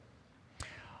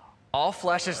All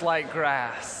flesh is like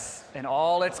grass, and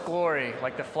all its glory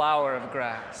like the flower of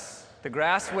grass. The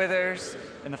grass withers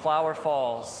and the flower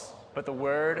falls, but the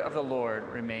word of the Lord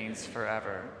remains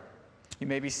forever. You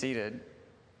may be seated.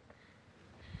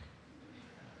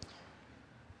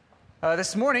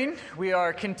 This morning, we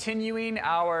are continuing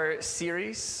our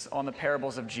series on the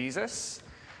parables of Jesus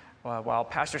while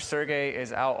Pastor Sergey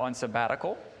is out on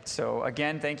sabbatical. So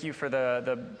again, thank you for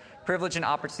the privilege and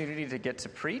opportunity to get to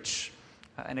preach.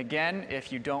 And again,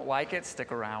 if you don't like it,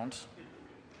 stick around.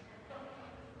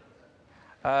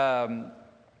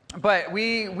 But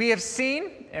we have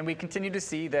seen, and we continue to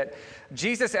see, that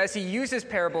Jesus, as he uses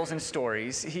parables and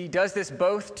stories, he does this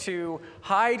both to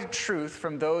hide truth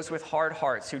from those with hard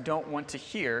hearts who don't want to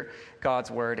hear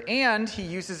God's word, and he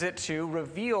uses it to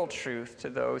reveal truth to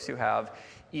those who have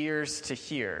ears to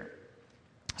hear.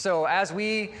 So as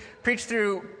we preach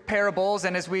through parables,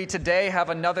 and as we today have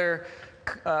another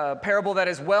parable that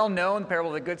is well known, the parable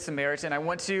of the Good Samaritan, I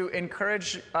want to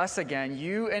encourage us again,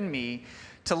 you and me,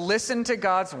 to listen to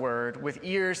God's word with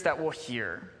ears that will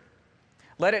hear.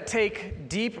 Let it take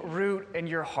deep root in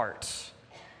your heart.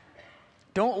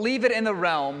 Don't leave it in the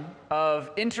realm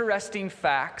of interesting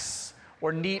facts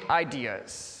or neat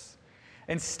ideas.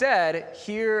 Instead,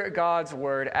 hear God's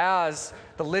word as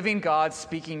the living God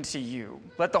speaking to you.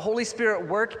 Let the Holy Spirit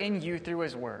work in you through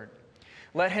his word.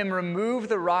 Let him remove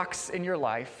the rocks in your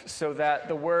life so that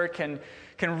the word can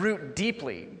root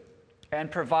deeply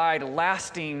and provide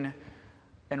lasting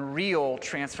and real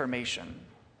transformation.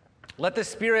 Let the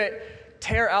Spirit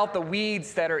tear out the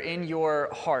weeds that are in your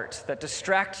heart that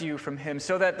distract you from him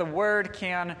so that the word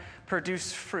can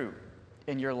produce fruit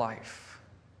in your life.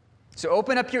 So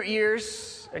open up your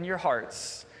ears and your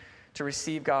hearts to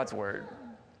receive God's word.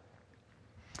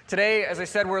 Today, as I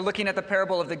said, we're looking at the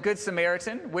parable of the Good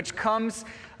Samaritan,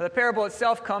 the parable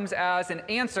itself comes as an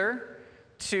answer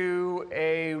to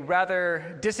a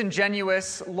rather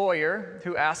disingenuous lawyer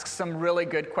who asks some really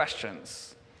good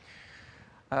questions.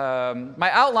 My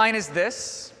outline is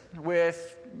this,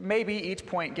 with maybe each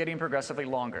point getting progressively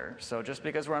longer. So just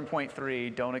because we're on point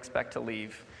 3, don't expect to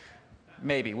leave.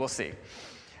 Maybe, we'll see.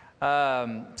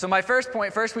 So my first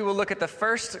point, we will look at the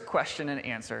first question and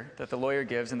answer that the lawyer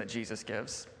gives and that Jesus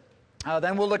gives.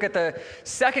 Then we'll look at the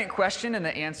second question and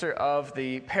the answer of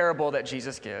the parable that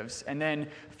Jesus gives. And then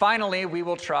finally, we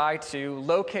will try to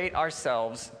locate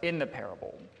ourselves in the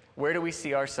parable. Where do we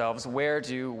see ourselves? Where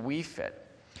do we fit?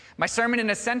 My sermon in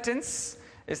a sentence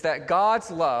is that God's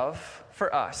love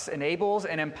for us enables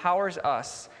and empowers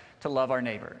us to love our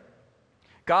neighbor.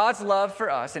 God's love for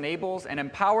us enables and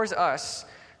empowers us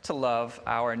to love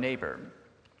our neighbor.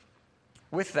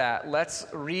 With that, let's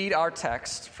read our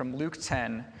text from Luke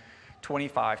 10,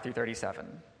 25 through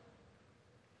 37.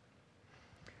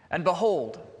 And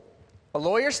behold, a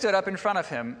lawyer stood up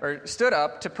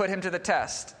to put him to the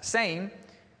test, saying,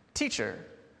 "Teacher,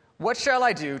 what shall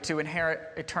I do to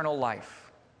inherit eternal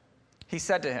life?" He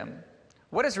said to him,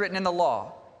 "What is written in the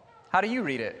law? How do you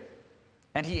read it?"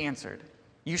 And he answered,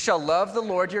 "You shall love the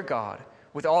Lord your God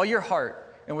with all your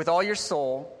heart and with all your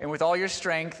soul and with all your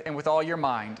strength and with all your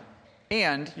mind,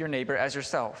 and your neighbor as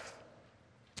yourself."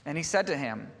 And he said to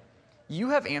him,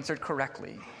 "You have answered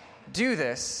correctly. Do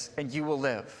this, and you will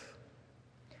live."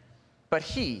 But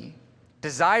he,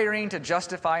 desiring to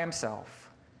justify himself,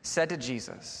 said to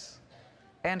Jesus,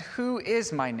 "And who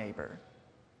is my neighbor?"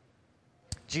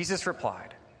 Jesus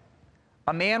replied,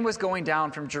 "A man was going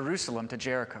down from Jerusalem to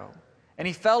Jericho, and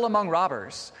he fell among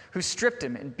robbers, who stripped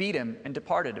him and beat him and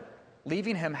departed,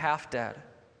 leaving him half dead.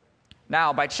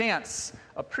 Now, by chance,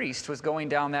 a priest was going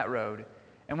down that road,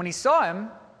 and when he saw him,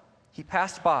 he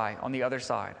passed by on the other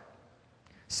side.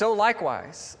 So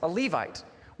likewise, a Levite,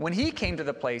 when he came to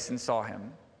the place and saw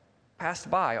him, passed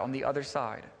by on the other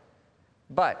side.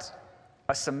 But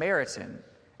a Samaritan,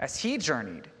 as he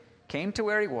journeyed, came to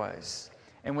where he was,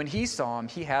 and when he saw him,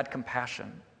 he had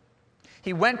compassion.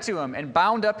 He went to him and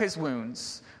bound up his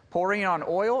wounds, pouring on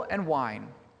oil and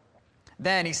wine.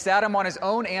 Then he sat him on his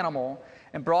own animal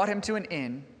and brought him to an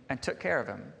inn and took care of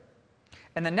him.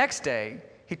 And the next day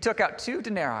he took out 2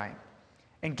 denarii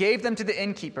and gave them to the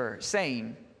innkeeper,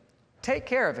 saying, 'Take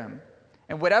care of him,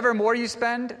 and whatever more you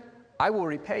spend, I will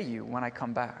repay you when I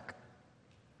come back.'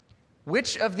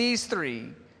 Which of these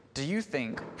 3 do you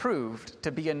think proved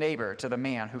to be a neighbor to the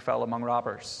man who fell among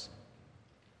robbers?"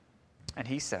 And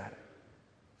he said,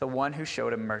 "The one who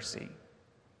showed him mercy."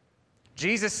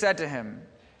 Jesus said to him,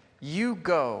 "You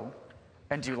go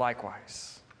and do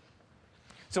likewise."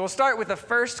 So we'll start with the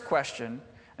first question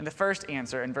and the first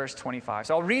answer in verse 25.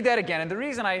 So I'll read that again. And the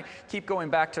reason I keep going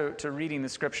back to reading the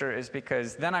scripture is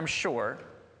because then I'm sure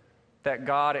that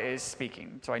God is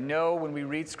speaking. So I know when we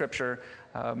read Scripture,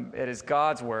 it is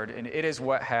God's word, and it is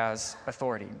what has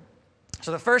authority.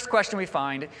 So the first question we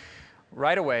find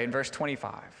right away in verse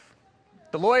 25.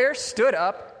 The lawyer stood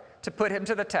up to put him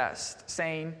to the test,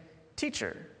 saying,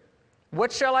 "Teacher,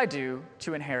 what shall I do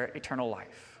to inherit eternal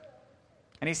life?"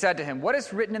 And he said to him, "What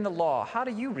is written in the law? How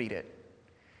do you read it?"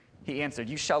 He answered,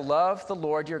 "You shall love the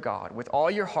Lord your God with all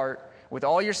your heart, with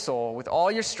all your soul, with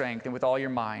all your strength, and with all your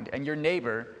mind, and your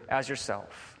neighbor as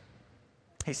yourself."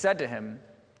 He said to him,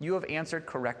 "You have answered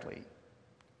correctly.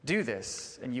 Do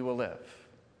this, and you will live."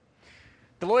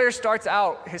 The lawyer starts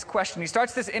out his question. He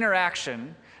starts this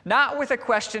interaction not with a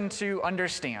question to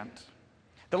understand.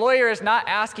 The lawyer is not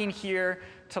asking here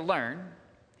to learn.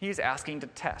 He's asking to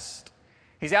test.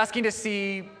 He's asking to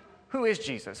see, who is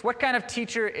Jesus? What kind of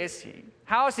teacher is he?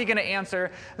 How is he going to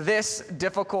answer this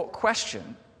difficult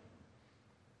question?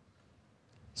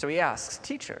 So he asks,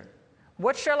 "Teacher,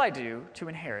 what shall I do to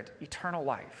inherit eternal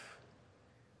life?"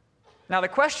 Now the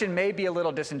question may be a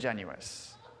little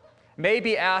disingenuous, may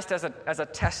be asked as a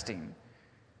testing,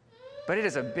 but it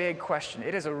is a big question.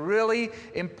 It is a really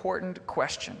important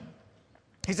question.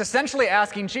 He's essentially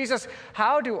asking Jesus,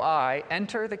 how do I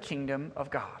enter the kingdom of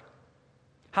God?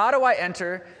 How do I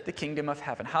enter the kingdom of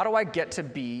heaven? How do I get to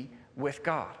be with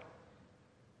God?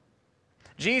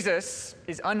 Jesus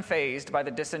is unfazed by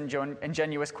the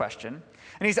disingenuous question,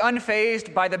 and he's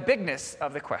unfazed by the bigness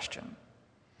of the question.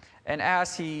 And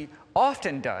as he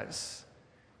often does,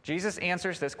 Jesus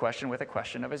answers this question with a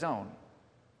question of his own.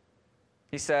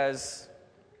 He says,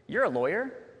 "You're a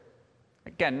lawyer?"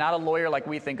 Again, not a lawyer like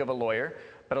we think of a lawyer,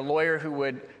 but a lawyer who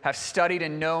would have studied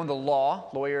and known the law,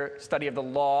 lawyer, study of the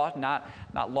law, not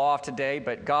law of today,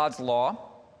 but God's law.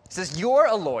 He says, "You're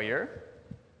a lawyer.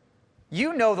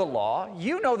 You know the law.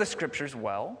 You know the scriptures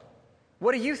well.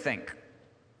 What do you think?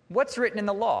 What's written in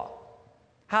the law?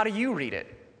 How do you read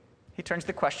it?" He turns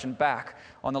the question back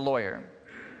on the lawyer.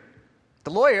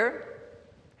 The lawyer,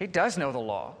 he does know the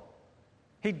law.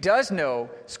 He does know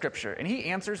Scripture, and he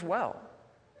answers well.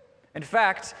 In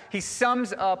fact, he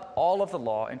sums up all of the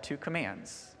law in 2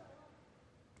 commands.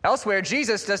 Elsewhere,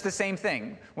 Jesus does the same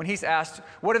thing. When he's asked,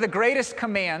 what are the greatest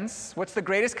commands? What's the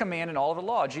greatest command in all of the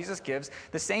law? Jesus gives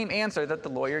the same answer that the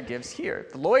lawyer gives here.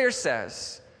 The lawyer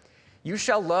says, "You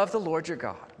shall love the Lord your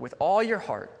God with all your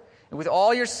heart, and with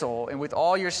all your soul, and with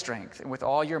all your strength, and with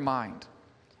all your mind,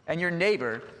 and your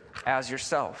neighbor as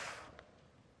yourself."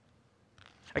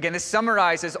 Again, this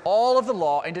summarizes all of the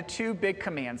law into 2 big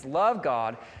commands: love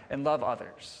God and love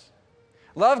others.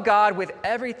 Love God with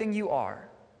everything you are,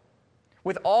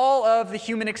 with all of the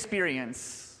human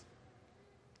experience,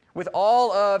 with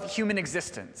all of human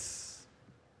existence.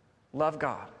 Love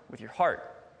God with your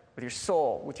heart, with your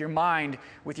soul, with your mind,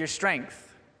 with your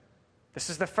strength. This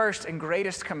is the first and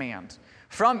greatest command.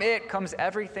 From it comes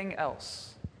everything else.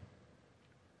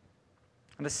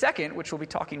 And the second, which we'll be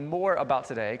talking more about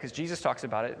today, because Jesus talks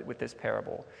about it with this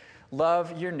parable,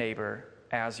 love your neighbor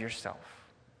as yourself.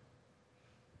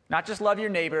 Not just love your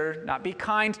neighbor, not be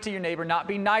kind to your neighbor, not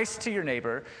be nice to your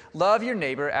neighbor. Love your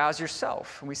neighbor as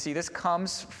yourself. And we see this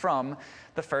comes from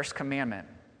the first commandment.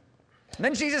 And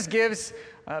then Jesus gives,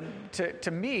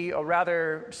 to me, a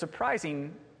rather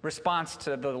surprising response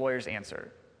to the lawyer's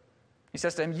answer. He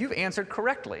says to him, "You've answered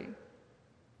correctly.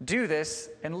 Do this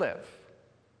and live."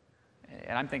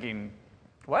 And I'm thinking,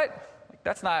 what?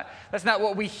 That's not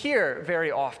what we hear very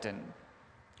often.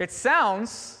 It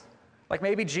sounds like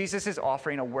maybe Jesus is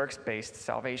offering a works-based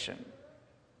salvation.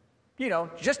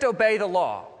 Just obey the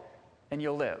law and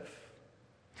you'll live.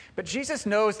 But Jesus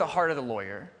knows the heart of the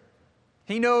lawyer.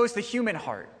 He knows the human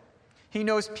heart. He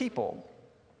knows people.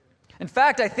 In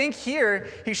fact, I think here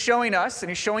he's showing us, and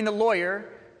he's showing the lawyer,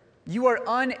 you are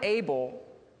unable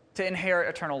to inherit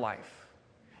eternal life.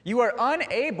 You are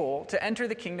unable to enter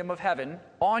the kingdom of heaven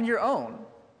on your own.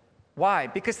 Why?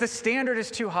 Because the standard is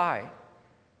too high.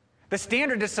 The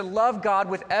standard is to love God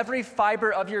with every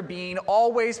fiber of your being,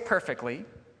 always perfectly,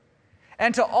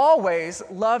 and to always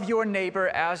love your neighbor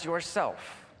as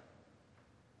yourself.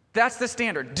 That's the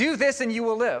standard. Do this and you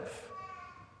will live.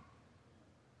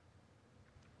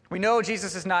 We know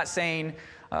Jesus is not saying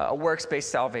a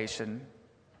works-based salvation.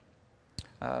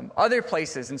 Other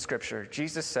places in Scripture,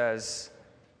 Jesus says,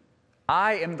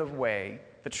 "I am the way,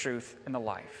 the truth, and the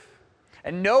life.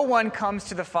 And no one comes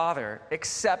to the Father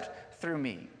except through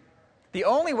me." The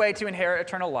only way to inherit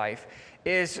eternal life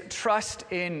is trust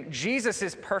in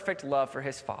Jesus' perfect love for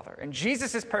his Father, and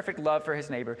Jesus' perfect love for his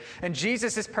neighbor, and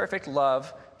Jesus' perfect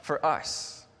love for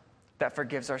us that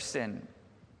forgives our sin.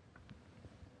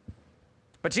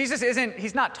 But Jesus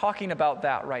he's not talking about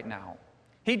that right now.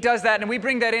 He does that, and we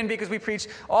bring that in because we preach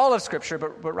all of Scripture,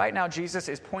 but right now Jesus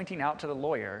is pointing out to the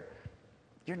lawyer,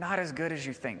 you're not as good as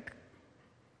you think.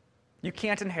 You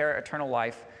can't inherit eternal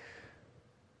life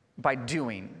by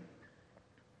doing.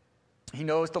 He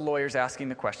knows the lawyer's asking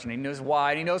the question. He knows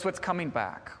why, and he knows what's coming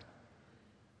back.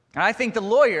 And I think the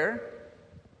lawyer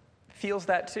feels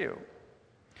that too.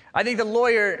 I think the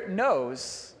lawyer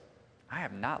knows, I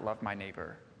have not loved my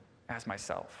neighbor as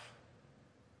myself.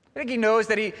 I think he knows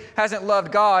that he hasn't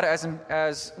loved God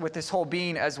as with his whole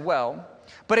being as well.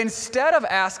 But instead of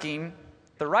asking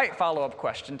the right follow-up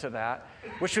question to that,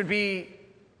 which would be,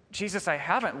 Jesus, I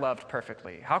haven't loved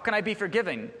perfectly. How can I be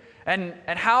forgiven? And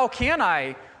how can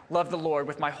I love the Lord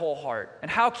with my whole heart? And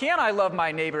how can I love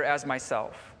my neighbor as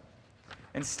myself?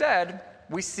 Instead,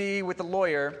 we see with the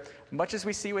lawyer, much as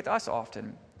we see with us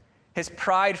often, his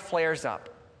pride flares up,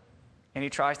 and he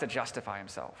tries to justify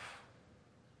himself.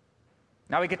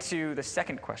 Now we get to the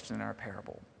second question in our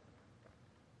parable.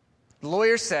 The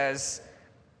lawyer says,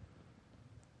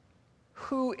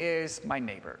 who is my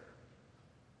neighbor?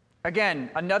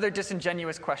 Again, another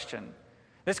disingenuous question.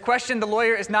 This question the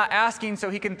lawyer is not asking so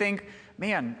he can think,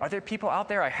 man, are there people out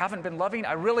there I haven't been loving?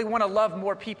 I really want to love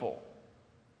more people.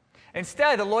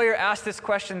 Instead, the lawyer asks this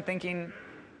question thinking,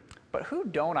 but who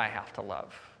don't I have to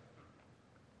love?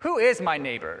 Who is my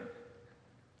neighbor?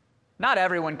 Not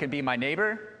everyone can be my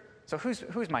neighbor. So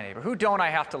who's my neighbor? Who don't I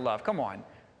have to love? Come on.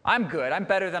 I'm good. I'm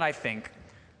better than I think.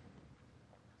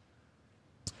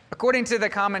 According to the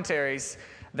commentaries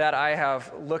that I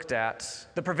have looked at,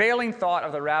 the prevailing thought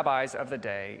of the rabbis of the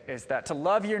day is that to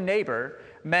love your neighbor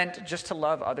meant just to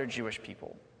love other Jewish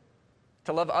people,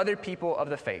 to love other people of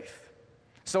the faith.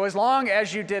 So as long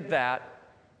as you did that,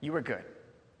 you were good.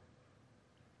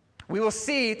 We will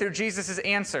see through Jesus'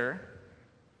 answer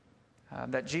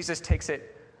that Jesus takes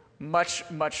it much,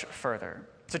 much further.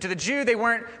 So to the Jew, they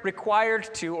weren't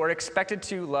required to or expected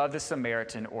to love the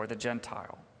Samaritan or the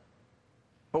Gentile.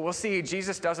 But we'll see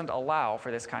Jesus doesn't allow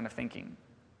for this kind of thinking.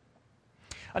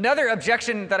 Another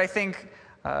objection that I think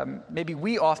maybe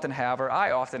we often have, or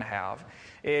I often have,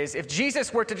 is if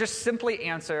Jesus were to just simply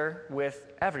answer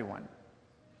with everyone.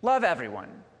 Love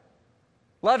everyone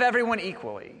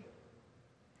equally.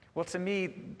 Well, to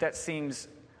me, that seems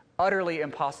utterly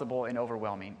impossible and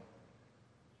overwhelming.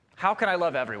 How can I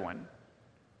love everyone?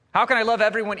 How can I love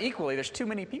everyone equally? There's too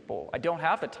many people. I don't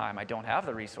have the time. I don't have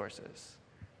the resources.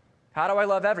 How do I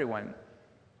love everyone?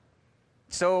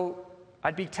 So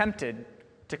I'd be tempted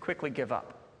to quickly give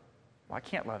up. Well, I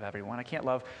can't love everyone. I can't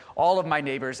love all of my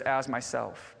neighbors as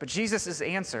myself. But Jesus'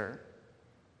 answer,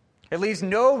 it leaves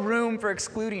no room for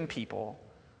excluding people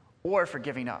or for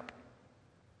giving up.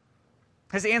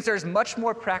 His answer is much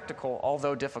more practical,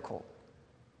 although difficult.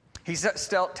 He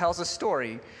tells a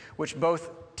story which both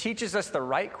teaches us the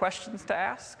right questions to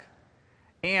ask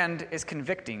and is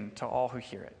convicting to all who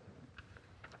hear it.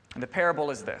 And the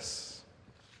parable is this,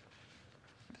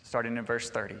 starting in verse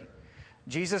 30.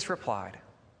 Jesus replied,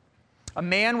 "A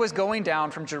man was going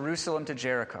down from Jerusalem to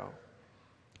Jericho,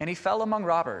 and he fell among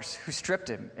robbers who stripped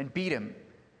him and beat him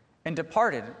and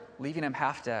departed, leaving him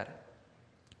half dead.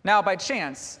 Now, by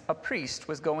chance, a priest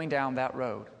was going down that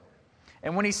road,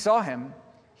 and when he saw him,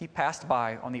 he passed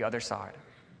by on the other side.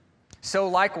 So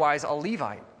likewise, a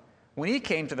Levite, when he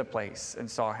came to the place and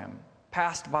saw him,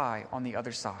 passed by on the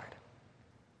other side.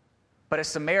 But a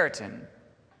Samaritan,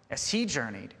 as he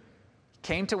journeyed,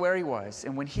 came to where he was,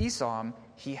 and when he saw him,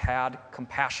 he had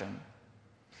compassion.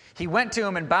 He went to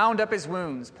him and bound up his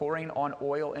wounds, pouring on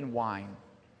oil and wine.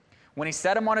 When he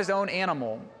set him on his own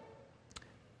animal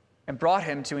and brought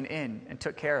him to an inn and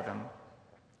took care of him.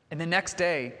 And the next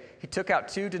day he took out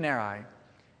 2 denarii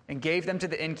and gave them to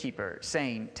the innkeeper,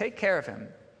 saying, 'Take care of him,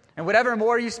 and whatever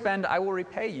more you spend, I will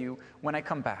repay you when I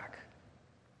come back.'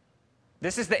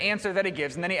 This is the answer that he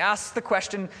gives. And then he asks the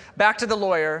question back to the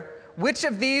lawyer, which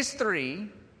of these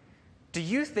 3 do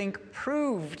you think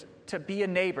proved to be a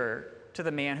neighbor to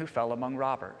the man who fell among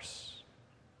robbers?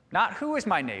 Not who is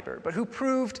my neighbor, but who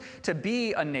proved to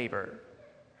be a neighbor.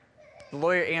 The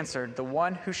lawyer answered, the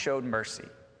one who showed mercy.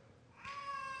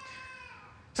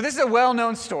 So this is a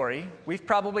well-known story. We've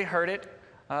probably heard it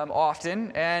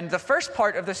often. And the first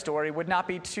part of the story would not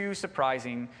be too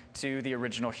surprising to the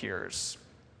original hearers.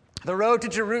 The road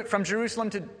from Jerusalem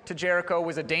to Jericho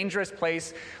was a dangerous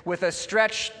place with a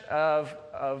stretch of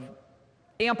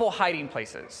ample hiding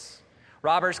places.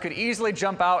 Robbers could easily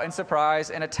jump out and surprise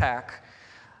and attack.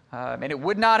 And it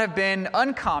would not have been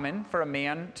uncommon for a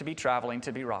man to be traveling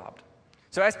to be robbed.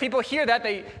 So as people hear that,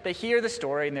 they hear the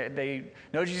story, and they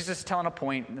know Jesus is telling a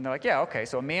point, and they're like, yeah, okay,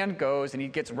 so a man goes and he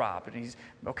gets robbed, and he's,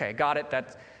 okay, got it,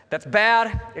 that's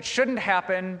bad, it shouldn't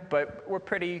happen, but we're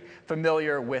pretty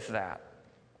familiar with that.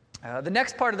 The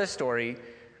next part of the story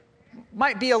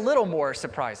might be a little more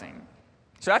surprising.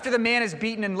 So after the man is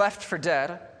beaten and left for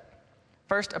dead,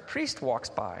 first a priest walks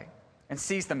by and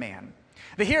sees the man.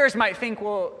 The hearers might think,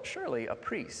 well, surely a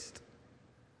priest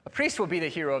will be the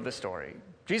hero of the story.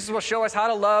 Jesus will show us how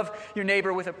to love your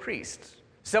neighbor with a priest,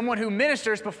 someone who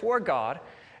ministers before God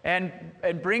and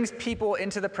brings people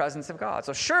into the presence of God.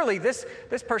 So surely this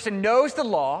person knows the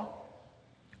law,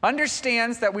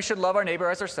 understands that we should love our neighbor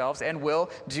as ourselves, and will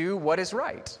do what is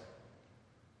right.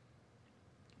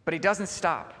 But he doesn't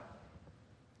stop.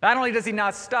 Not only does he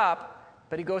not stop,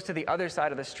 but he goes to the other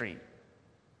side of the street.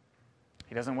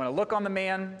 He doesn't want to look on the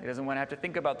man. He doesn't want to have to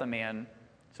think about the man.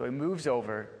 So he moves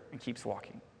over and keeps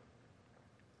walking.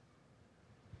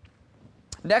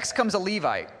 Next comes a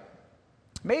Levite.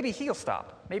 Maybe he'll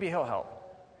stop. Maybe he'll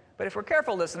help. But if we're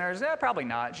careful, listeners, probably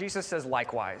not. Jesus says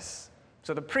likewise.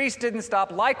 So the priest didn't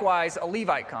stop. Likewise, a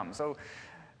Levite comes. So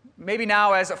maybe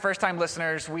now, as first-time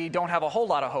listeners, we don't have a whole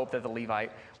lot of hope that the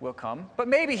Levite will come. But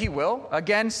maybe he will.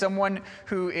 Again, someone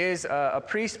who is a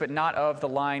priest, but not of the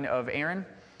line of Aaron,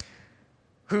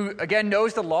 who, again,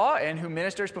 knows the law and who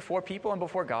ministers before people and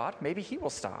before God. Maybe he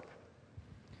will stop.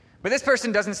 But this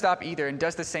person doesn't stop either and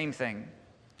does the same thing.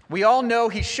 We all know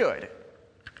he should,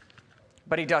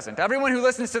 but he doesn't. Everyone who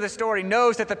listens to the story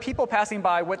knows that the people passing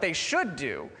by, what they should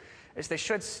do is they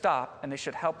should stop and they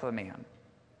should help the man.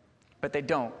 But they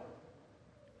don't.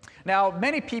 Now,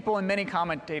 many people and many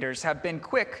commentators have been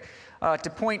quick to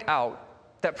point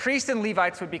out that priests and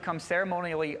Levites would become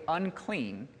ceremonially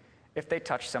unclean if they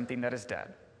touched something that is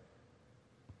dead.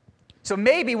 So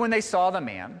maybe when they saw the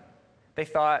man, they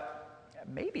thought,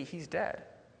 maybe he's dead.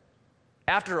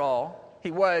 After all, he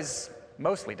was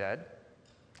mostly dead.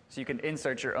 So you can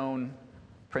insert your own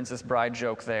Princess Bride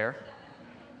joke there.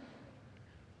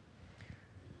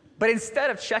 But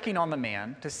instead of checking on the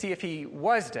man to see if he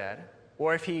was dead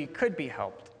or if he could be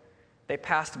helped, they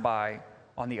passed by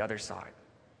on the other side.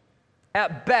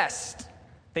 At best,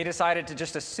 they decided to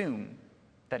just assume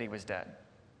that he was dead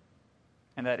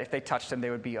and that if they touched him,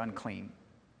 they would be unclean.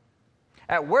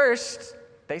 At worst,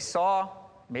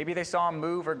 maybe they saw him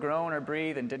move or groan or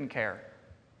breathe and didn't care.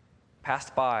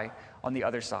 Passed by on the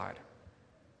other side.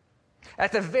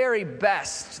 At the very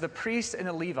best, the priest and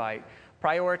the Levite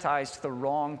prioritized the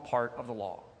wrong part of the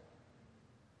law.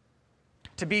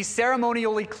 To be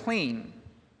ceremonially clean,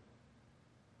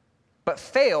 but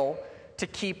fail to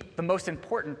keep the most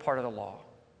important part of the law.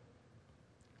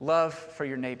 Love for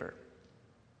your neighbor.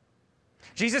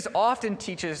 Jesus often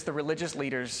teaches the religious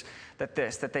leaders that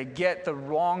they get the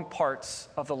wrong parts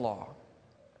of the law.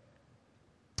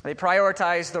 They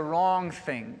prioritize the wrong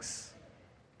things,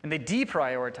 and they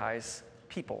deprioritize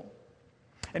people.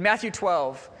 In Matthew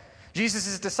 12,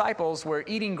 Jesus' disciples were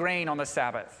eating grain on the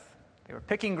Sabbath. They were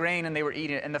picking grain and they were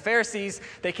eating it. And the Pharisees,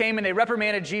 they came and they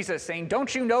reprimanded Jesus, saying,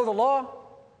 "Don't you know the law?"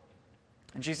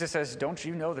 And Jesus says, "Don't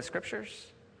you know the scriptures?"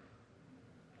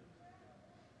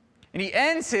 And he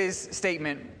ends his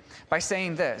statement by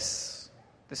saying this.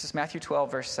 This is Matthew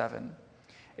 12, verse 7.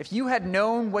 "If you had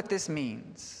known what this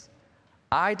means,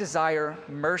 'I desire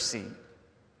mercy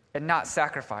and not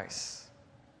sacrifice,'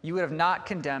 you would have not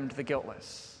condemned the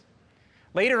guiltless."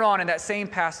 Later on in that same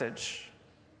passage,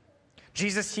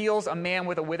 Jesus heals a man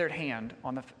with a withered hand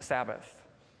on the Sabbath.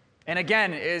 And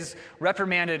again is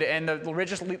reprimanded, and the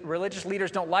religious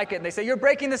leaders don't like it, and they say, "You're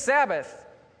breaking the Sabbath."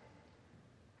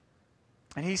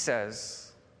 And he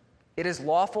says, "It is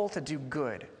lawful to do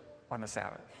good on the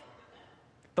Sabbath."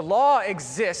 The law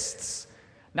exists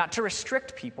not to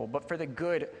restrict people, but for the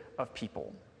good of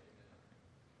people.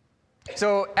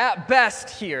 So at best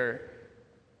here,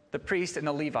 the priest and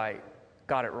the Levite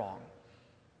got it wrong.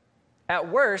 At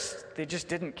worst, they just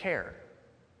didn't care.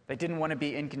 They didn't want to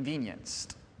be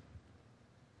inconvenienced.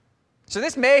 So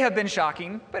this may have been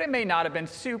shocking, but it may not have been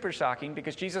super shocking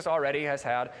because Jesus already has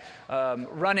had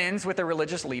run-ins with the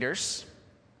religious leaders.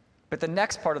 But the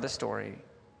next part of the story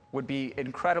would be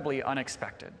incredibly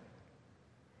unexpected.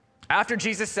 After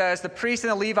Jesus says the priest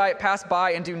and the Levite pass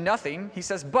by and do nothing, he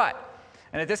says, "But,"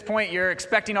 and at this point you're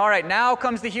expecting, all right, now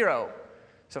comes the hero.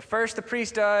 So first the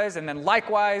priest does, and then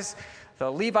likewise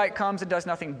the Levite comes and does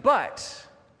nothing. But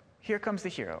here comes the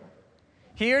hero.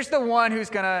 Here's the one who's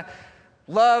going to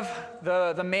love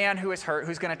the man who is hurt,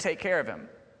 who's going to take care of him.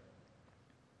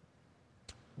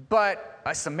 But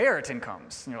a Samaritan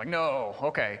comes. And you're like, no,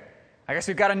 okay. I guess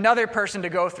we've got another person to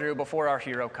go through before our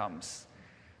hero comes.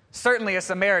 Certainly a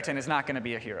Samaritan is not going to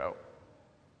be a hero.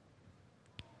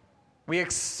 We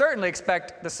certainly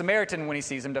expect the Samaritan, when he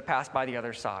sees him, to pass by the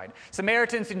other side.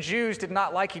 Samaritans and Jews did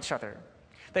not like each other.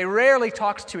 They rarely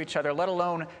talked to each other, let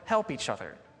alone help each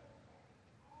other.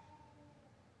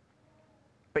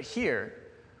 But here,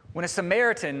 when a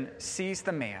Samaritan sees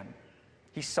the man,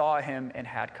 he saw him and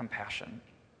had compassion.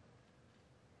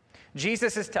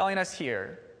 Jesus is telling us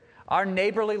here, our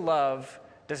neighborly love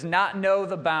does not know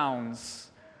the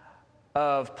bounds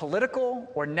of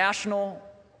political or national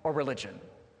or religion.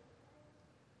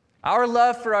 Our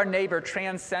love for our neighbor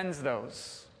transcends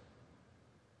those.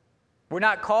 We're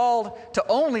not called to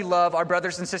only love our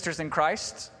brothers and sisters in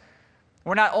Christ.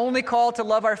 We're not only called to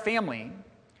love our family.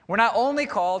 We're not only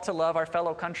called to love our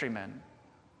fellow countrymen.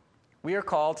 We are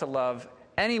called to love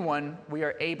anyone we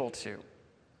are able to,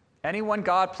 anyone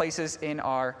God places in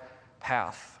our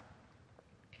path.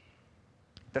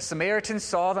 The Samaritan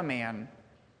saw the man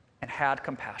and had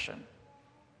compassion.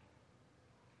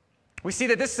 We see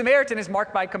that this Samaritan is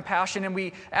marked by compassion, and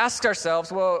we ask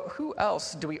ourselves, well, who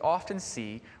else do we often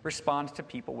see respond to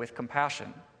people with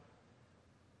compassion?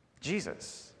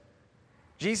 Jesus.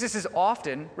 Jesus is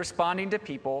often responding to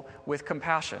people with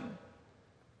compassion.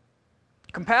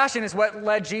 Compassion is what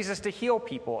led Jesus to heal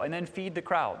people and then feed the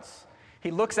crowds. He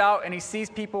looks out and he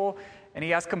sees people and he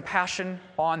has compassion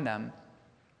on them,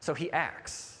 so he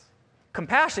acts.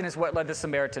 Compassion is what led the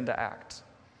Samaritan to act.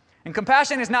 And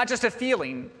compassion is not just a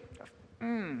feeling.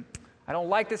 I don't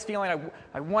like this feeling,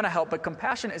 I want to help, but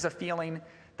compassion is a feeling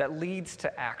that leads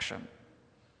to action.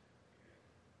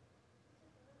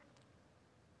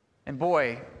 And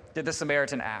boy, did the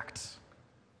Samaritan act.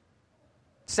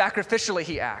 Sacrificially,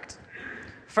 he acted.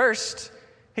 First,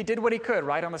 he did what he could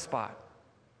right on the spot.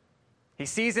 He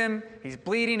sees him, he's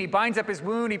bleeding, he binds up his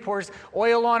wound, he pours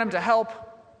oil on him to help.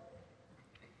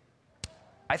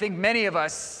 I think many of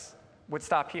us would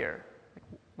stop here.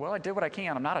 Well, I did what I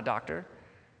can. I'm not a doctor.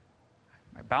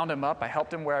 I bound him up. I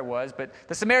helped him where I was. But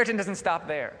the Samaritan doesn't stop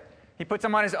there. He puts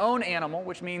him on his own animal,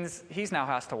 which means he now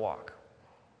has to walk.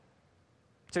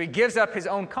 So he gives up his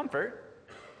own comfort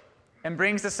and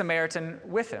brings the Samaritan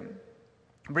with him,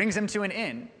 brings him to an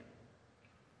inn.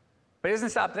 But he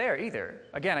doesn't stop there either.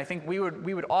 Again, I think we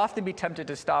would often be tempted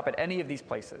to stop at any of these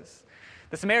places.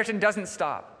 The Samaritan doesn't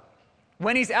stop.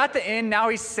 When he's at the inn, now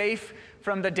he's safe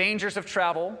from the dangers of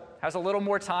travel, has a little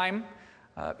more time.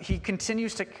 He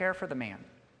continues to care for the man.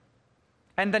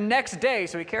 And the next day,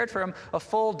 so he cared for him a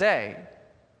full day.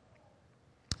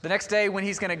 The next day when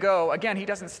he's going to go, again, he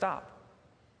doesn't stop.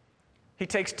 He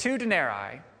takes 2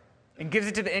 denarii and gives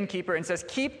it to the innkeeper and says,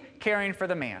 keep caring for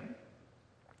the man.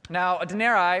 Now, a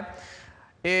denarii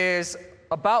is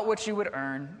about what you would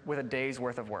earn with a day's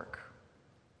worth of work.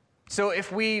 So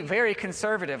if we very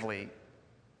conservatively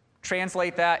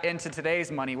translate that into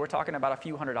today's money, we're talking about a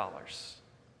few $100s.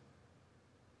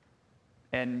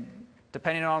 And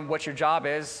depending on what your job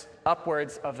is,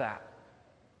 upwards of that.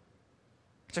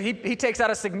 So he takes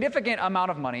out a significant amount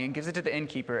of money and gives it to the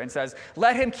innkeeper and says,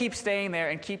 let him keep staying there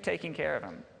and keep taking care of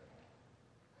him.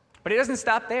 But he doesn't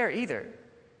stop there either.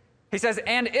 He says,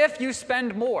 and if you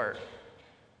spend more,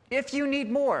 if you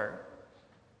need more,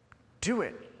 do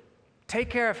it. Take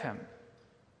care of him.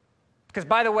 Because,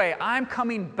 by the way, I'm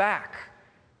coming back,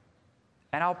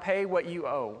 and I'll pay what you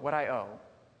owe, what I owe.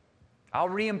 I'll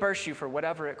reimburse you for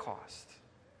whatever it cost.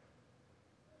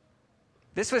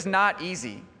 This was not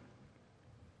easy.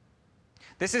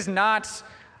 This is not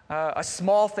a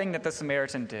small thing that the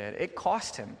Samaritan did. It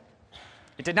cost him.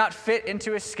 It did not fit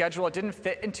into his schedule. It didn't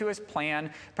fit into his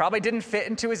plan. Probably didn't fit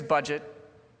into his budget.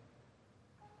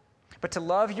 But to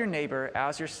love your neighbor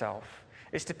as yourself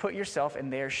is to put yourself in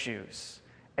their shoes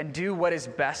and do what is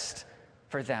best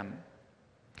for them.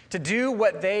 To do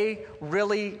what they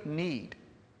really need.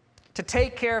 To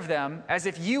take care of them as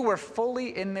if you were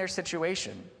fully in their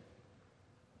situation.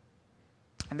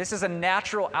 And this is a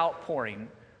natural outpouring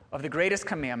of the greatest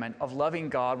commandment of loving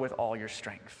God with all your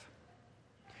strength.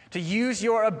 To use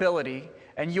your ability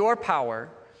and your power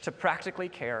to practically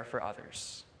care for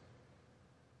others.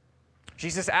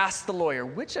 Jesus asked the lawyer,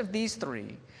 which of these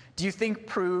 3 do you think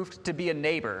proved to be a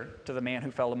neighbor to the man who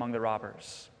fell among the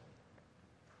robbers?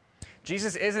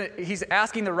 He's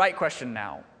asking the right question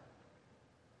now.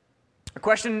 A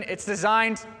question, it's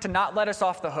designed to not let us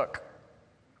off the hook.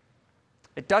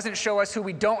 It doesn't show us who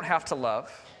we don't have to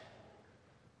love.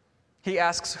 He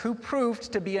asks, who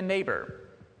proved to be a neighbor?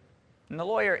 And the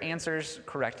lawyer answers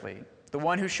correctly. The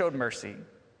one who showed mercy.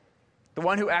 The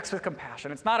one who acts with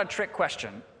compassion. It's not a trick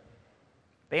question.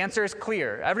 The answer is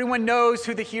clear. Everyone knows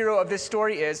who the hero of this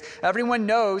story is. Everyone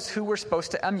knows who we're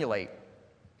supposed to emulate.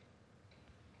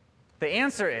 The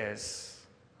answer is,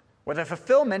 well, the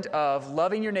fulfillment of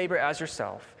loving your neighbor as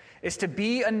yourself is to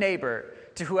be a neighbor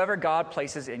to whoever God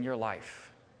places in your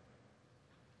life.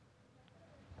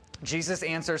 Jesus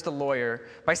answers the lawyer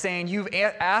by saying, "You've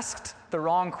asked the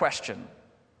wrong question.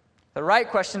 The right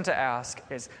question to ask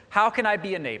is, how can I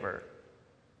be a neighbor?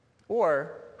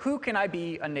 Or, who can I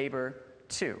be a neighbor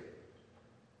to?"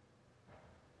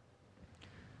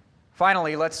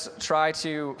 Finally, let's try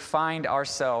to find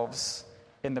ourselves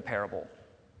in the parable.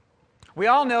 We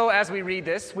all know as we read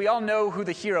this, we all know who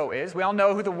the hero is. We all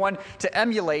know who the one to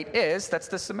emulate is. That's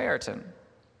the Samaritan.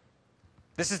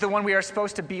 This is the one we are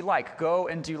supposed to be like. Go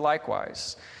and do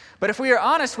likewise. But if we are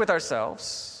honest with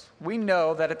ourselves, we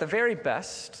know that at the very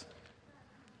best,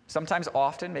 sometimes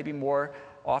often, maybe more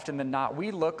often than not,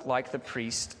 we look like the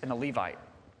priest and the Levite.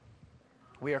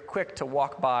 We are quick to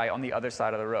walk by on the other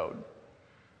side of the road.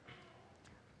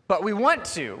 But we want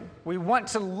to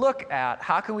look at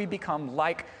how can we become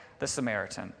like the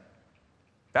Samaritan.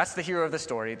 That's the hero of the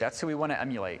story. That's who we want to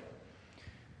emulate.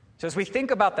 So as we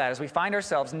think about that, as we find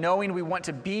ourselves knowing we want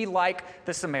to be like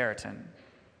the Samaritan,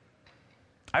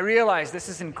 I realize this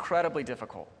is incredibly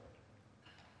difficult.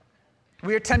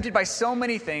 We are tempted by so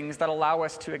many things that allow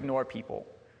us to ignore people.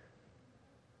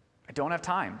 I don't have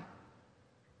time.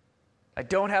 I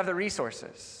don't have the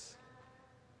resources.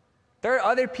 There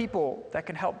are other people that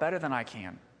can help better than I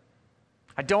can.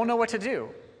 I don't know what to do.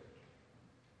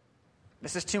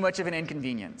 This is too much of an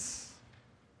inconvenience.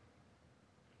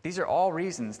 These are all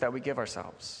reasons that we give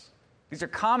ourselves. These are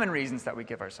common reasons that we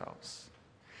give ourselves.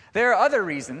 There are other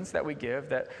reasons that we give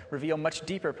that reveal much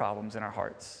deeper problems in our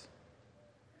hearts.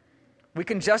 We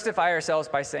can justify ourselves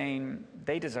by saying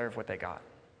they deserve what they got.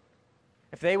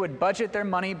 If they would budget their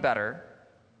money better,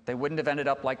 they wouldn't have ended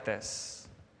up like this.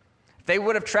 If they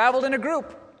would have traveled in a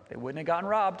group, they wouldn't have gotten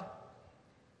robbed.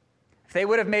 If they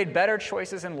would have made better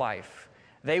choices in life,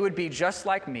 they would be just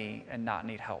like me and not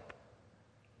need help.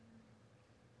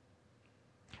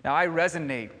 Now, I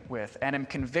resonate with and am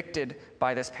convicted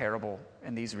by this parable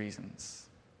and these reasons.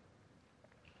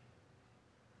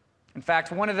 In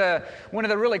fact, one of the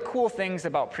really cool things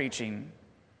about preaching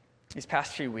these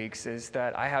past few weeks is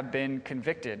that I have been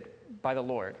convicted by the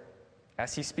Lord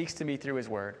as He speaks to me through His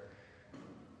Word.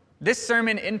 This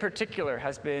sermon in particular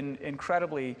has been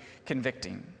incredibly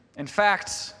convicting. In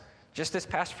fact, just this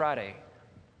past Friday,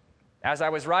 as I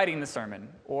was writing the sermon,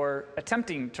 or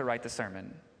attempting to write the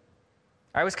sermon,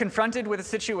 I was confronted with a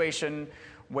situation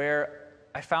where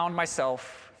I found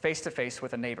myself face to face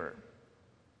with a neighbor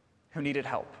who needed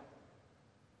help.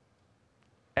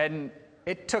 And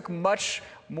it took much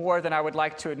more than I would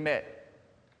like to admit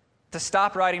to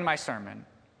stop writing my sermon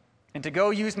and to go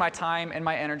use my time and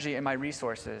my energy and my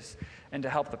resources and to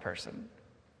help the person.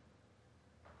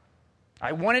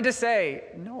 I wanted to say,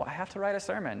 no, I have to write a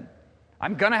sermon.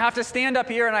 I'm going to have to stand up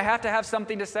here and I have to have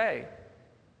something to say.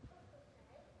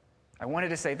 I wanted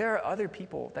to say, there are other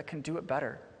people that can do it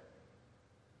better.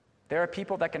 There are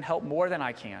people that can help more than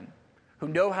I can, who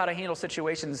know how to handle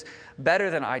situations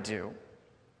better than I do.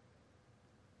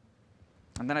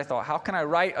 And then I thought, how can I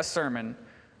write a sermon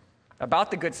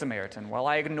about the Good Samaritan while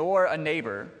I ignore a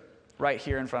neighbor right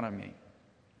here in front of me?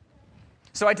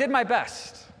 So I did my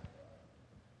best.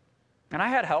 And I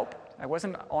had help. I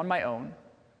wasn't on my own.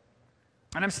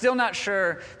 And I'm still not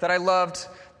sure that I loved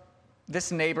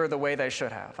this neighbor the way that I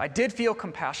should have. I did feel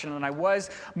compassion and I was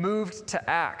moved to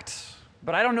act.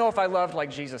 But I don't know if I loved like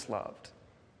Jesus loved.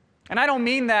 And I don't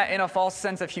mean that in a false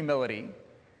sense of humility.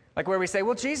 Like where we say,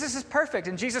 well, Jesus is perfect,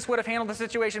 and Jesus would have handled the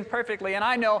situation perfectly, and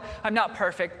I know I'm not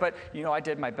perfect, but, I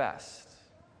did my best.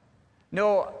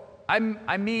 No, I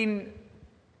mean,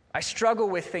 I struggle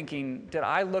with thinking, did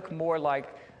I look more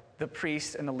like the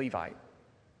priest and the Levite?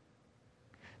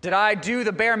 Did I do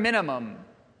the bare minimum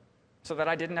so that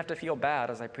I didn't have to feel bad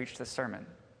as I preached this sermon?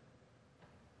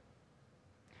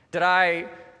 Did I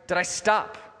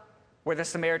stop where the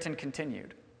Samaritan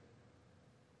continued?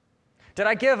 Did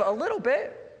I give a little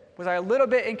bit? Was I a little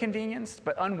bit inconvenienced,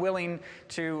 but unwilling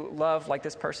to love like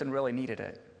this person really needed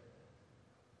it?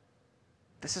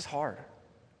 This is hard.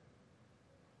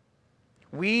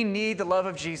 We need the love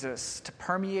of Jesus to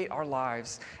permeate our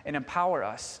lives and empower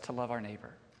us to love our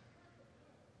neighbor.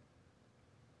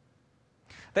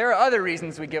 There are other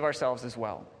reasons we give ourselves as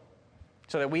well,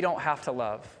 so that we don't have to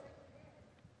love.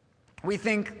 We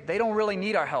think they don't really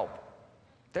need our help.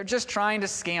 They're just trying to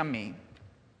scam me.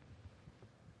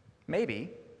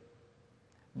 Maybe.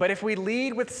 But if we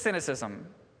lead with cynicism,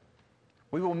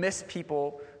 we will miss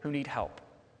people who need help.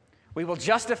 We will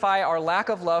justify our lack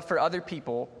of love for other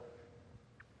people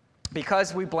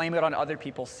because we blame it on other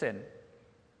people's sin.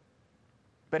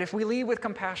 But if we lead with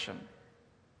compassion,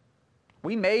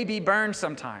 we may be burned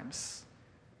sometimes,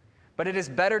 but it is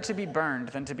better to be burned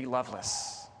than to be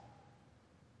loveless.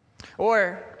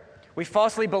 Or we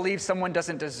falsely believe someone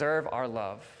doesn't deserve our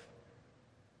love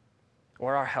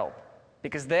or our help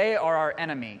because they are our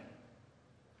enemy.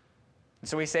 And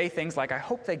so we say things like, I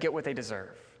hope they get what they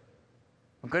deserve.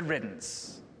 Well, good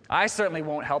riddance. I certainly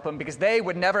won't help them because they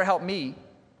would never help me.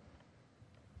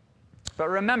 But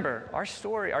remember, our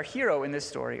hero in this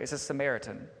story is a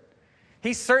Samaritan.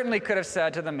 He certainly could have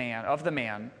said to the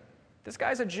man, this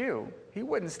guy's a Jew. He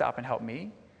wouldn't stop and help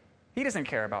me. He doesn't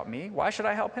care about me. Why should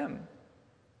I help him?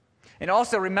 And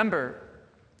also remember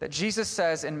that Jesus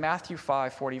says in Matthew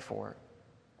 5:44,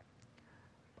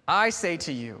 I say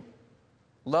to you,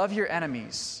 love your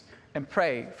enemies and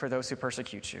pray for those who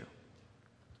persecute you.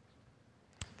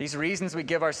 These reasons we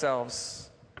give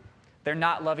ourselves, they're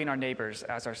not loving our neighbors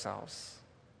as ourselves.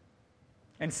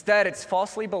 Instead, it's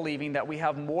falsely believing that we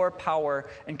have more power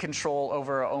and control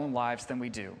over our own lives than we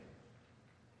do.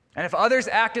 And if others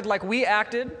acted like we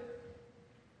acted,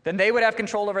 then they would have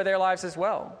control over their lives as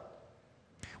well.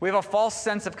 We have a false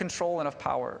sense of control and of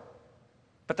power.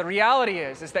 But the reality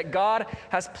is that God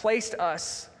has placed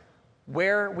us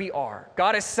where we are.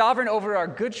 God is sovereign over our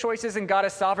good choices, and God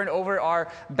is sovereign over our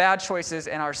bad choices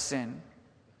and our sin.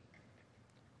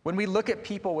 When we look at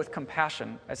people with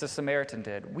compassion, as the Samaritan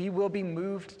did, we will be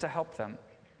moved to help them.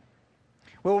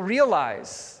 We'll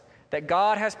realize that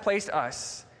God has placed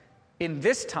us in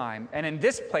this time and in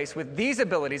this place with these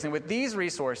abilities and with these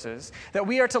resources, that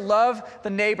we are to love the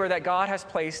neighbor that God has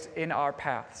placed in our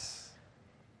paths.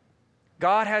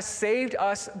 God has saved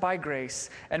us by grace,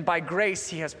 and by grace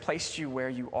he has placed you where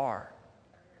you are.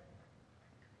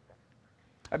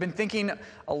 I've been thinking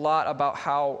a lot about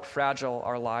how fragile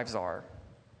our lives are,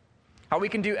 how we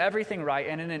can do everything right,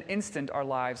 and in an instant our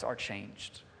lives are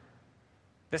changed.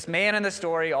 This man in the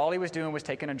story, all he was doing was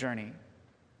taking a journey,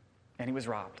 and he was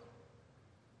robbed.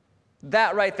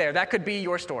 That right there, that could be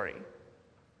your story.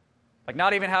 Like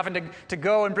not even having to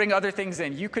go and bring other things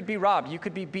in. You could be robbed, you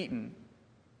could be beaten,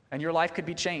 and your life could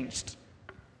be changed.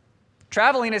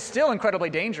 Traveling is still incredibly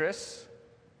dangerous.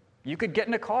 You could get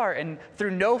in a car and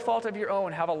through no fault of your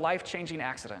own have a life-changing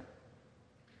accident.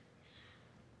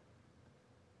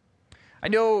 I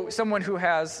know someone who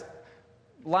has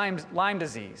Lyme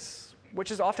disease,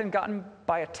 which is often gotten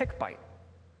by a tick bite.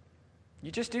 You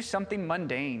just do something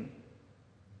mundane.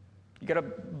 You get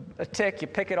a tick, you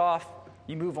pick it off,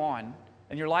 you move on,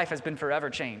 and your life has been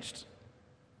forever changed.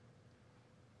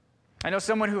 I know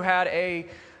someone who had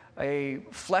a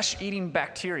flesh-eating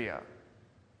bacteria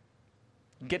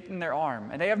get in their arm,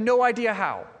 and they have no idea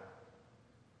how.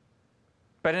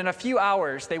 But in a few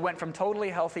hours, they went from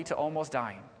totally healthy to almost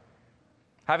dying,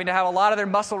 having to have a lot of their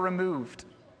muscle removed.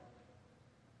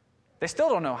 They still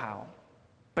don't know how,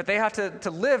 but they have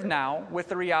to live now with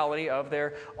the reality of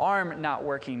their arm not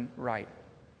working right.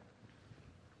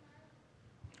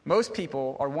 Most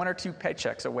people are 1 or 2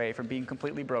 paychecks away from being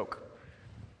completely broke.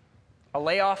 A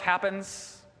layoff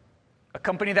happens, a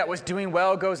company that was doing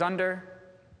well goes under.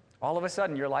 All of a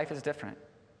sudden, your life is different.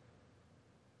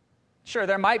 Sure,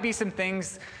 there might be some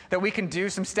things that we can do,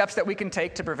 some steps that we can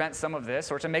take to prevent some of this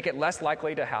or to make it less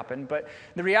likely to happen, but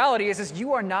the reality is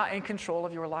you are not in control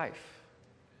of your life.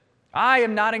 I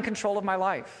am not in control of my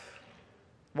life.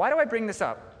 Why do I bring this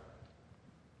up?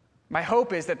 My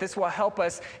hope is that this will help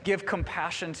us give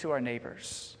compassion to our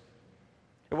neighbors.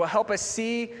 It will help us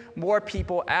see more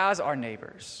people as our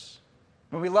neighbors.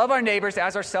 When we love our neighbors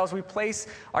as ourselves, we place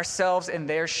ourselves in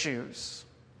their shoes.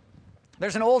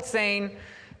 There's an old saying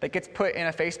that gets put in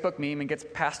a Facebook meme and gets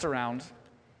passed around.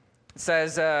 It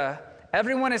says,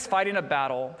 everyone is fighting a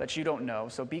battle that you don't know,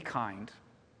 so be kind.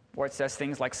 Or it says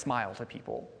things like smile to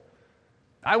people.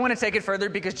 I want to take it further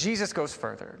because Jesus goes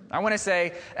further. I want to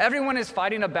say, everyone is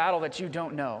fighting a battle that you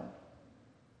don't know.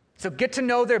 So get to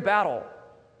know their battle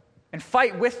and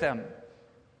fight with them.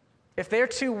 If they're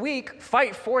too weak,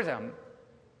 fight for them.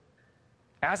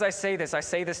 As I say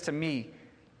this to me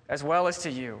as well as to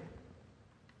you.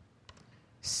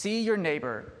 See your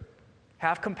neighbor.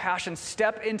 Have compassion.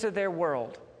 Step into their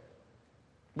world.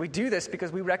 We do this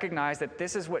because we recognize that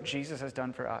this is what Jesus has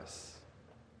done for us.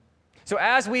 So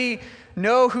as we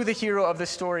know who the hero of the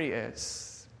story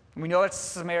is, we know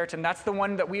it's the Samaritan, that's the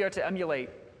one that we are to emulate.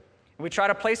 We try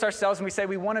to place ourselves and we say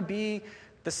we want to be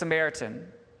the Samaritan.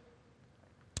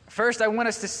 First, I want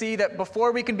us to see that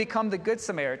before we can become the good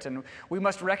Samaritan, we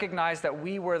must recognize that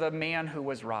we were the man who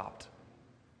was robbed.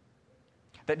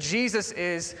 That Jesus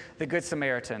is the good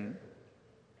Samaritan.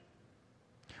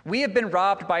 We have been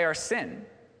robbed by our sin.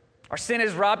 Our sin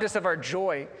has robbed us of our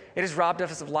joy. It has robbed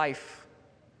us of life.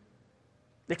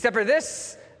 Except for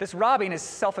this robbing is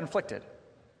self-inflicted.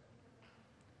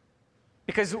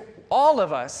 Because all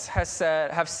of us have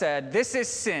said, this is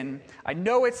sin, I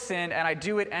know it's sin, and I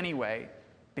do it anyway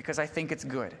because I think it's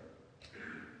good.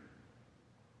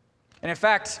 And in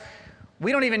fact,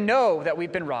 we don't even know that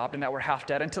we've been robbed and that we're half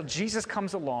dead until Jesus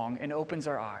comes along and opens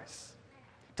our eyes.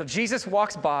 Until Jesus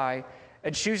walks by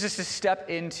and chooses to step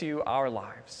into our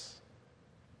lives.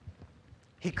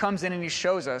 He comes in and he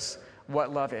shows us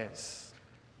what love is.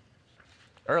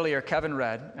 Earlier, Kevin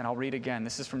read, and I'll read again.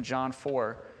 This is from John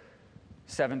 4,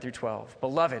 7 through 12.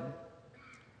 Beloved,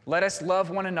 let us love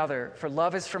one another, for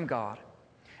love is from God.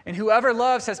 And whoever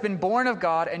loves has been born of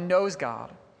God and knows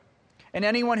God. And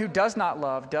anyone who does not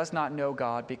love does not know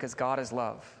God, because God is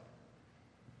love.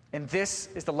 And this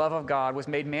is the love of God was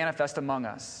made manifest among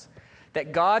us,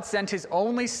 that God sent his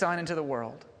only Son into the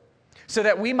world, so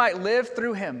that we might live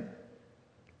through him.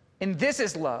 And this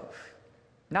is love,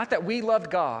 not that we loved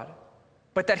God,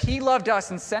 but that he loved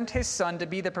us and sent his Son to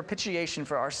be the propitiation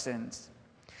for our sins.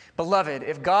 Beloved,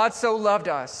 if God so loved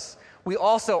us, we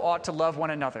also ought to love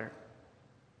one another.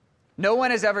 No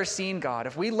one has ever seen God.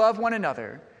 If we love one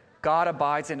another, God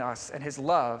abides in us, and his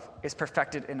love is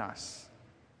perfected in us.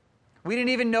 We didn't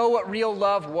even know what real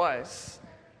love was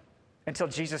until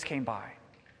Jesus came by.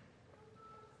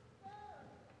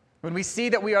 When we see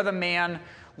that we are the man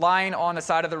lying on the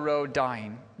side of the road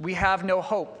dying, we have no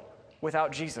hope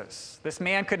without Jesus. This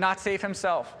man could not save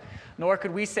himself, nor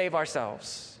could we save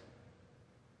ourselves.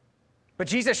 But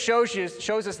Jesus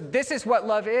shows us this is what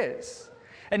love is.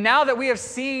 And now that we have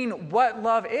seen what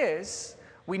love is,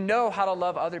 we know how to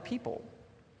love other people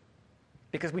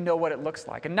because we know what it looks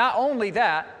like. And not only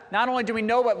that, not only do we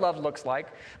know what love looks like,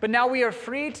 but now we are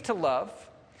freed to love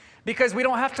because we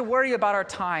don't have to worry about our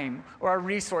time or our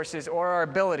resources or our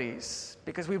abilities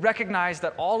because we recognize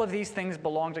that all of these things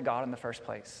belong to God in the first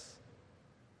place.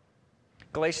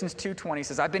 Galatians 2:20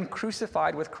 says, I've been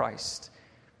crucified with Christ.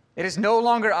 It is no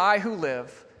longer I who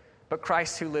live, but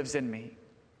Christ who lives in me.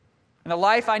 In the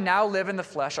life I now live in the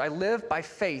flesh, I live by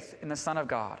faith in the Son of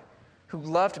God, who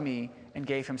loved me and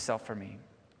gave himself for me.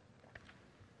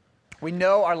 We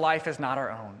know our life is not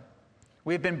our own.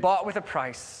 We have been bought with a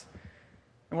price,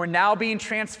 and we're now being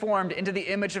transformed into the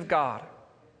image of God.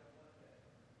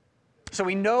 So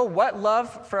we know what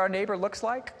love for our neighbor looks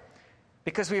like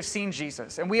because we have seen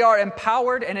Jesus. And we are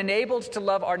empowered and enabled to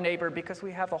love our neighbor because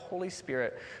we have the Holy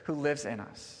Spirit who lives in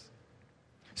us.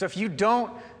 So if you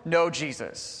don't know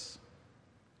Jesus,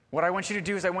 what I want you to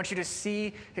do is I want you to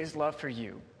see his love for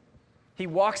you. He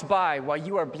walks by while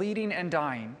you are bleeding and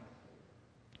dying,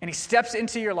 and he steps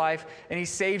into your life and he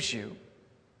saves you.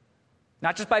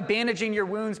 Not just by bandaging your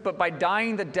wounds, but by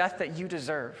dying the death that you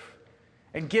deserve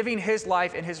and giving his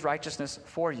life and his righteousness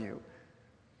for you.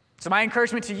 So my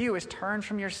encouragement to you is turn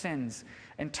from your sins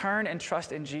and turn and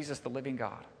trust in Jesus, the living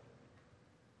God.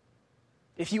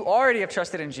 If you already have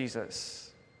trusted in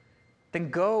Jesus,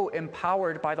 then go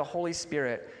empowered by the Holy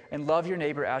Spirit and love your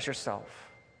neighbor as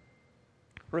yourself.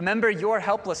 Remember your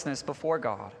helplessness before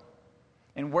God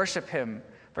and worship him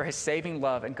for his saving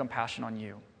love and compassion on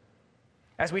you.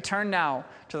 As we turn now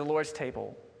to the Lord's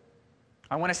table,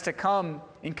 I want us to come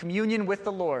in communion with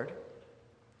the Lord,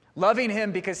 loving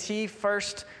him because he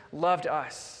first loved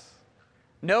us,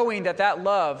 knowing that that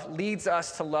love leads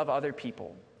us to love other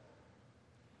people.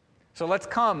 So let's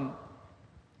come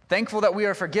thankful that we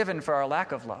are forgiven for our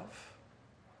lack of love.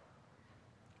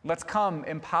 Let's come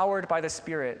empowered by the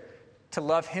Spirit to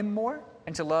love him more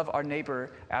and to love our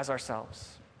neighbor as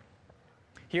ourselves.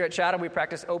 Here at Chatham, we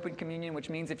practice open communion, which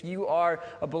means if you are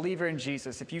a believer in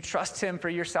Jesus, if you trust him for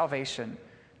your salvation,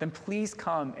 then please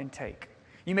come and take.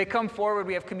 You may come forward.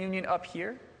 We have communion up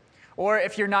here. Or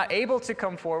if you're not able to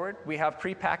come forward, we have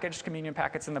prepackaged communion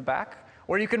packets in the back.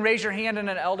 Or you can raise your hand and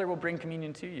an elder will bring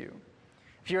communion to you.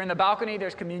 If you're in the balcony,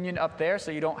 there's communion up there,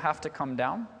 so you don't have to come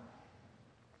down.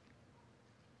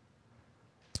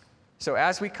 So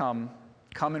as we come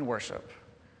and worship.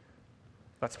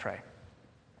 Let's pray.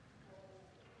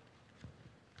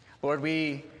 Lord,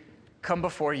 we come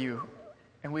before you,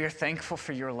 and we are thankful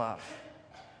for your love,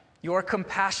 your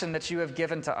compassion that you have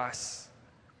given to us.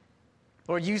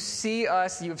 Lord, you see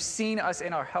us, you have seen us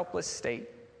in our helpless state,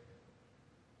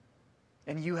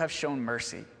 and you have shown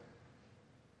mercy.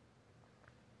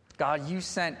 God, you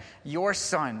sent your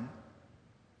Son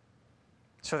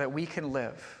so that we can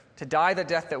live, to die the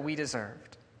death that we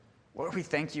deserved. Lord, we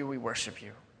thank you, we worship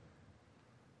you.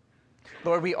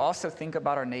 Lord, we also think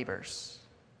about our neighbors.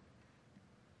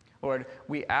 Lord,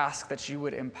 we ask that you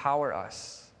would empower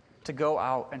us to go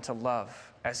out and to love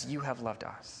as you have loved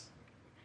us.